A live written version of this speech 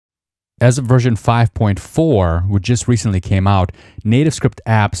As of version 5.4, which just recently came out, NativeScript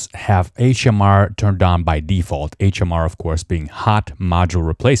apps have HMR turned on by default. HMR, of course, being hot module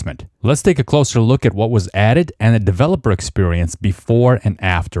replacement. Let's take a closer look at what was added and the developer experience before and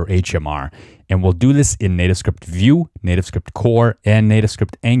after HMR. And we'll do this in NativeScript Vue, NativeScript Core, and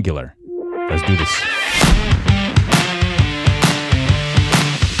NativeScript Angular. Let's do this.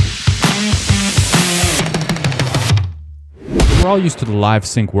 We're all used to the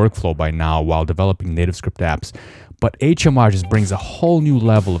LiveSync workflow by now while developing NativeScript apps, but HMR just brings a whole new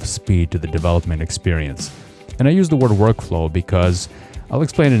level of speed to the development experience. And I use the word workflow because I'll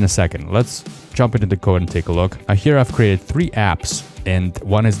explain it in a second. Let's jump into the code and take a look. Here I've created 3 apps, and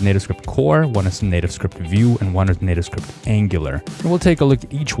one is NativeScript Core, one is NativeScript Vue, and one is NativeScript Angular. And we'll take a look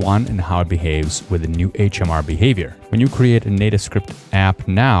at each one and how it behaves with the new HMR behavior. When you create a NativeScript app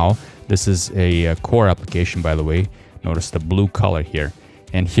now, this is a core application, by the way. Notice the blue color here.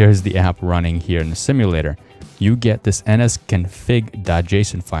 And here's the app running here in the simulator. You get this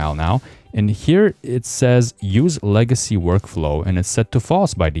nsconfig.json file now. And here it says use legacy workflow, and it's set to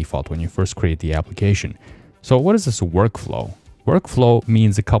false by default when you first create the application. So what is this workflow? Workflow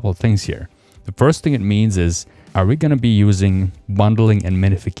means a couple of things here. The first thing it means is, are we going to be using bundling and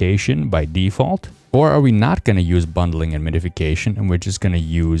minification by default? Or are we not going to use bundling and minification, and we're just going to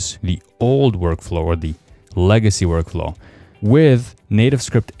use the old workflow or the legacy workflow? With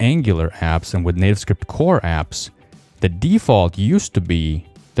NativeScript Angular apps and with NativeScript Core apps, the default used to be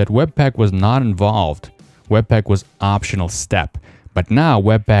that Webpack was not involved. Webpack was optional step, but now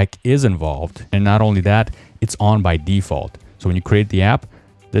Webpack is involved. And not only that, it's on by default. So when you create the app,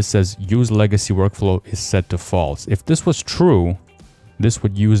 this says use legacy workflow is set to false. If this was true, this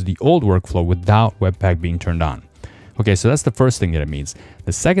would use the old workflow without Webpack being turned on. Okay, so that's the first thing that it means.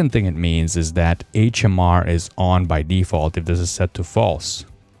 The second thing it means is that HMR is on by default if this is set to false.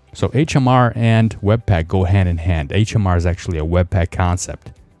 So HMR and Webpack go hand in hand. HMR is actually a Webpack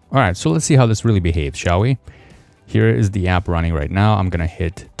concept. All right, so let's see how this really behaves, shall we? Here is the app running right now. I'm gonna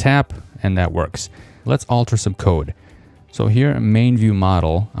hit tap, and that works. Let's alter some code. So here, main view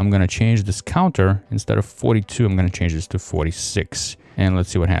model, I'm gonna change this counter. Instead of 42, I'm gonna change this to 46. And let's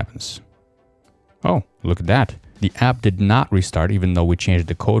see what happens. Oh, look at that. The app did not restart even though we changed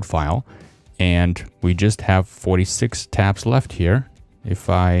the code file, and we just have 46 taps left here. If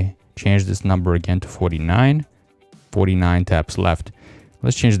I change this number again to 49, 49 taps left.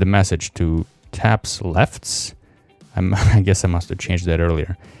 Let's change the message to taps lefts. I guess I must have changed that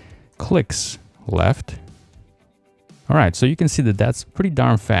earlier. Clicks left. All right, so you can see that that's pretty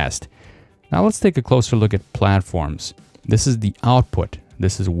darn fast. Now let's take a closer look at platforms. This is the output.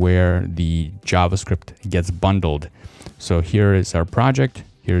 This is where the JavaScript gets bundled. So here is our project.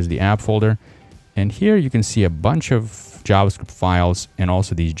 Here's the app folder. And here you can see a bunch of JavaScript files and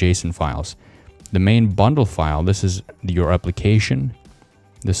also these JSON files. The main bundle file, this is your application.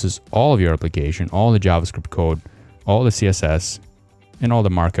 This is all of your application, all the JavaScript code, all the CSS, and all the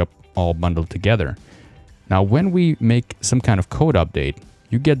markup all bundled together. Now, when we make some kind of code update,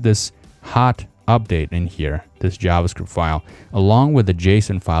 you get this hot update in here, this JavaScript file, along with the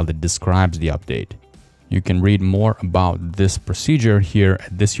JSON file that describes the update. You can read more about this procedure here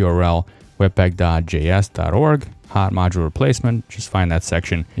at this URL, webpack.js.org, hot module replacement. Just find that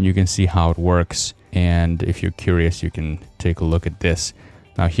section and you can see how it works. And if you're curious, you can take a look at this.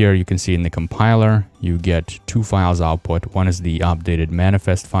 Now here you can see in the compiler, you get 2 files output. One is the updated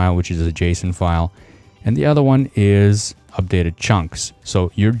manifest file, which is a JSON file, and the other one is updated chunks.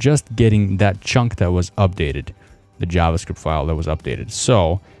 So you're just getting that chunk that was updated, the JavaScript file that was updated.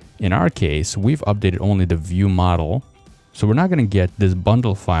 So in our case, we've updated only the view model. So we're not going to get this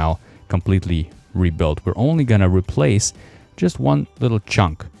bundle file completely rebuilt. We're only going to replace just one little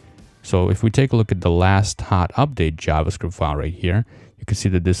chunk. So if we take a look at the last hot update JavaScript file right here, you can see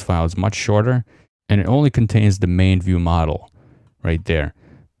that this file is much shorter and it only contains the main view model right there.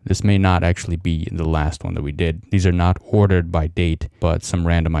 This may not actually be the last one that we did. These are not ordered by date, but some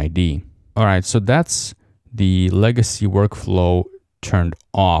random ID. All right, so that's the legacy workflow turned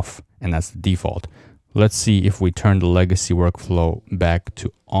off, and that's the default. Let's see if we turn the legacy workflow back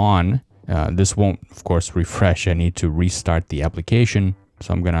to on. This won't, of course, refresh. I need to restart the application.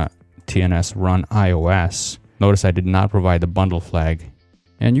 So I'm gonna tns run iOS. Notice I did not provide the bundle flag.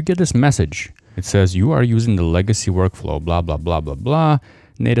 And you get this message. It says you are using the legacy workflow, blah, blah, blah, blah, blah.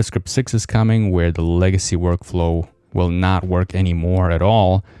 NativeScript 6 is coming where the legacy workflow will not work anymore at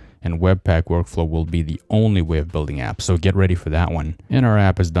all, and Webpack workflow will be the only way of building apps. So get ready for that one. And our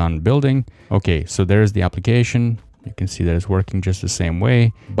app is done building. Okay, so there's the application. You can see that it's working just the same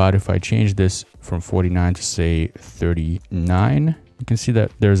way. But if I change this from 49 to say 39, you can see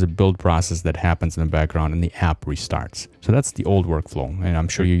that there's a build process that happens in the background and the app restarts. So that's the old workflow, and I'm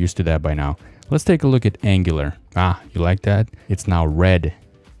sure you're used to that by now. Let's take a look at Angular. Ah, you like that? It's now red.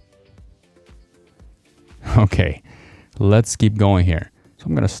 Okay, let's keep going here. So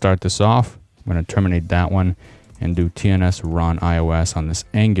I'm going to start this off. I'm going to terminate that one and do tns run iOS on this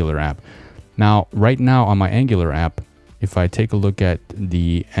Angular app. Now, right now on my Angular app, if I take a look at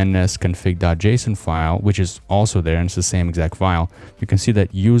the nsconfig.json file, which is also there, and it's the same exact file, you can see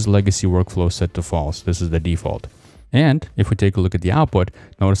that use legacy workflow set to false. This is the default. And if we take a look at the output,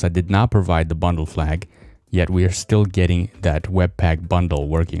 notice I did not provide the bundle flag, yet we are still getting that Webpack bundle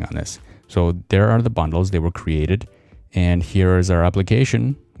working on this. So there are the bundles, they were created. And here is our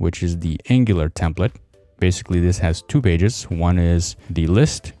application, which is the Angular template. Basically, this has two pages. One is the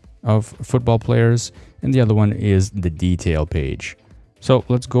list of football players, and the other one is the detail page. So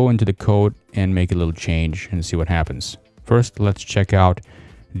let's go into the code and make a little change and see what happens. First, let's check out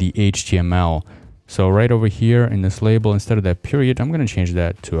the HTML. So right over here in this label, instead of that period, I'm going to change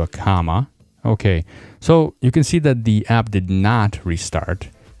that to a comma. Okay, so you can see that the app did not restart.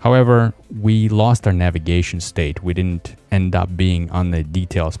 However, we lost our navigation state. We didn't end up being on the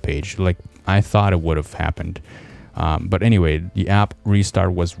details page like I thought it would have happened. But anyway, the app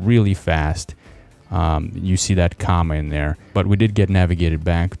restart was really fast. You see that comma in there, but we did get navigated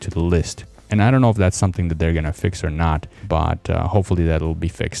back to the list. And I don't know if that's something that they're going to fix or not, but hopefully that'll be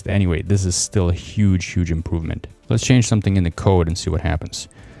fixed. Anyway, this is still a huge improvement. Let's change something in the code and see what happens.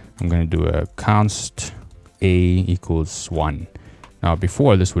 I'm going to do a const a equals 1. Now,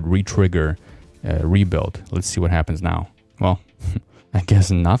 before this would re-trigger rebuild. Let's see what happens now. Well, I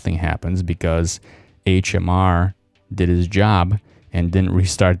guess nothing happens because HMR did his job and didn't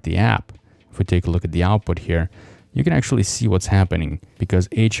restart the app. If we take a look at the output here, you can actually see what's happening because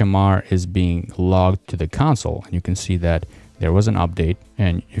HMR is being logged to the console, and you can see that there was an update.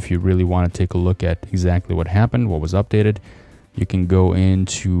 And if you really want to take a look at exactly what happened, what was updated, you can go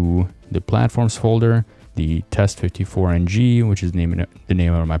into the platforms folder, the test54ng, which is the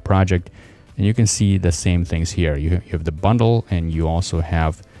name of my project, and you can see the same things here. You have the bundle, and you also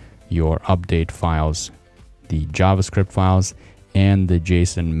have your update files, the JavaScript files, and the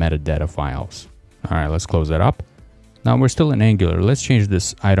JSON metadata files. All right, let's close that up. Now we're still in Angular. Let's change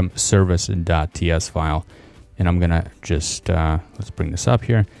this item service.ts file, and I'm gonna just let's bring this up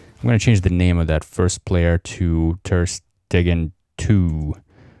here. I'm gonna change the name of that first player to Ter Stegen 2.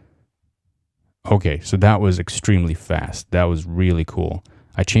 Okay, so that was extremely fast. That was really cool.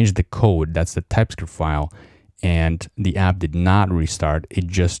 I changed the code, that's the TypeScript file, and the app did not restart. It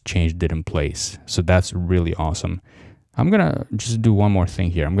just changed it in place. So that's really awesome. I'm gonna just do one more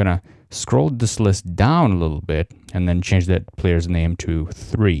thing here. I'm gonna scroll this list down a little bit and then change that player's name to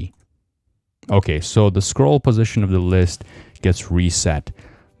 3. Okay, so the scroll position of the list gets reset,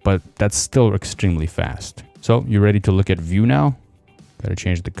 but that's still extremely fast. So you ready to look at Vue now? Gotta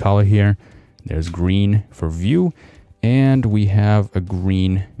change the color here. There's green for Vue, and we have a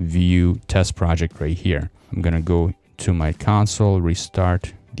green Vue test project right here. I'm gonna go to my console,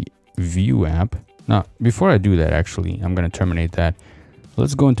 restart the Vue app. Now, before I do that, actually, I'm gonna terminate that.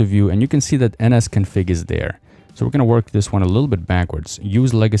 Let's go into Vue, and you can see that nsconfig is there. So we're gonna work this one a little bit backwards.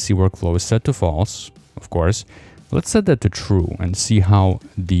 Use legacy workflow is set to false, of course. Let's set that to true and see how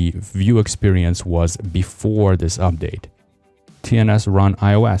the Vue experience was before this update. TNS run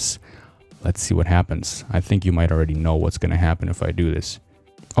iOS. Let's see what happens. I think you might already know what's going to happen if I do this.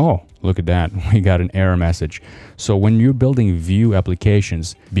 Oh, look at that. We got an error message. So when you're building Vue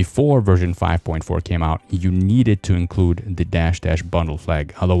applications before version 5.4 came out, you needed to include the -- bundle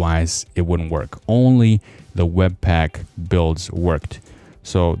flag. Otherwise, it wouldn't work. Only the Webpack builds worked.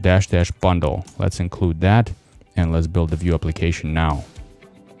 So -- bundle. Let's include that, and let's build the Vue application now.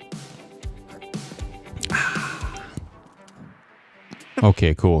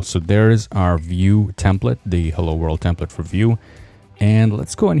 Okay, cool. So there's our Vue template, the Hello World template for Vue. And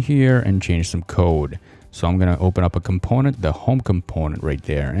let's go in here and change some code. So I'm going to open up a component, the home component right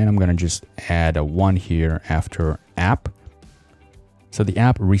there. And I'm going to just add a 1 here after app. So the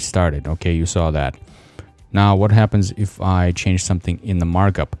app restarted. Okay, you saw that. Now what happens if I change something in the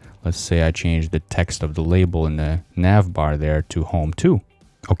markup? Let's say I change the text of the label in the nav bar there to home 2.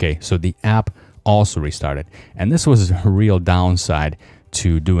 Okay, so the app also restarted. And this was a real downside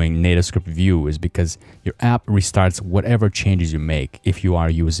to doing NativeScript Vue, is because your app restarts whatever changes you make if you are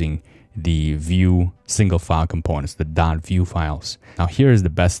using the Vue single file components, the .vue files. Now here is the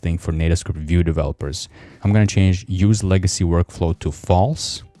best thing for NativeScript Vue developers. I'm going to change use legacy workflow to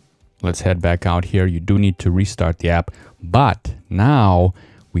false. Let's head back out here. You do need to restart the app, but now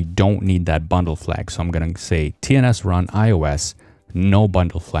we don't need that bundle flag. So I'm going to say tns run iOS no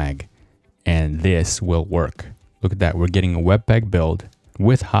bundle flag, and this will work. Look at that. We're getting a Webpack build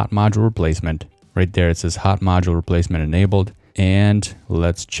with hot module replacement. Right there, it says hot module replacement enabled. And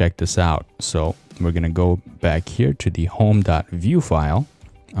let's check this out. So we're going to go back here to the home.vue file.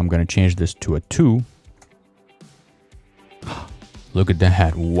 I'm going to change this to a 2. Look at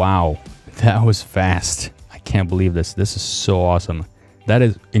that. Wow. That was fast. I can't believe this. This is so awesome. That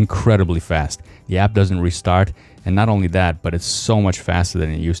is incredibly fast. The app doesn't restart. And not only that, but it's so much faster than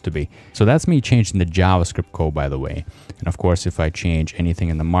it used to be. So that's me changing the JavaScript code, by the way. And of course, if I change anything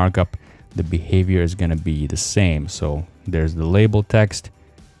in the markup, the behavior is going to be the same. So there's the label text,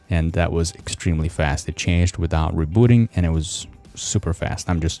 and that was extremely fast. It changed without rebooting, and it was super fast.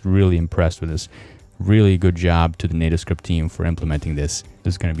 I'm just really impressed with this. Really good job to the NativeScript team for implementing this.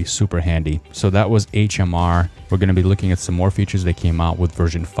 This is going to be super handy. So that was HMR. We're going to be looking at some more features that came out with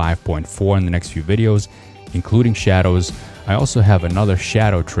version 5.4 in the next few videos, including shadows. I also have another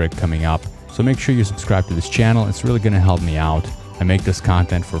shadow trick coming up. So make sure you subscribe to this channel. It's really going to help me out. I make this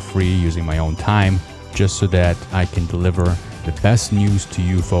content for free using my own time, just so that I can deliver the best news to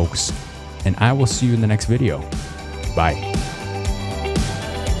you folks. And I will see you in the next video. Bye.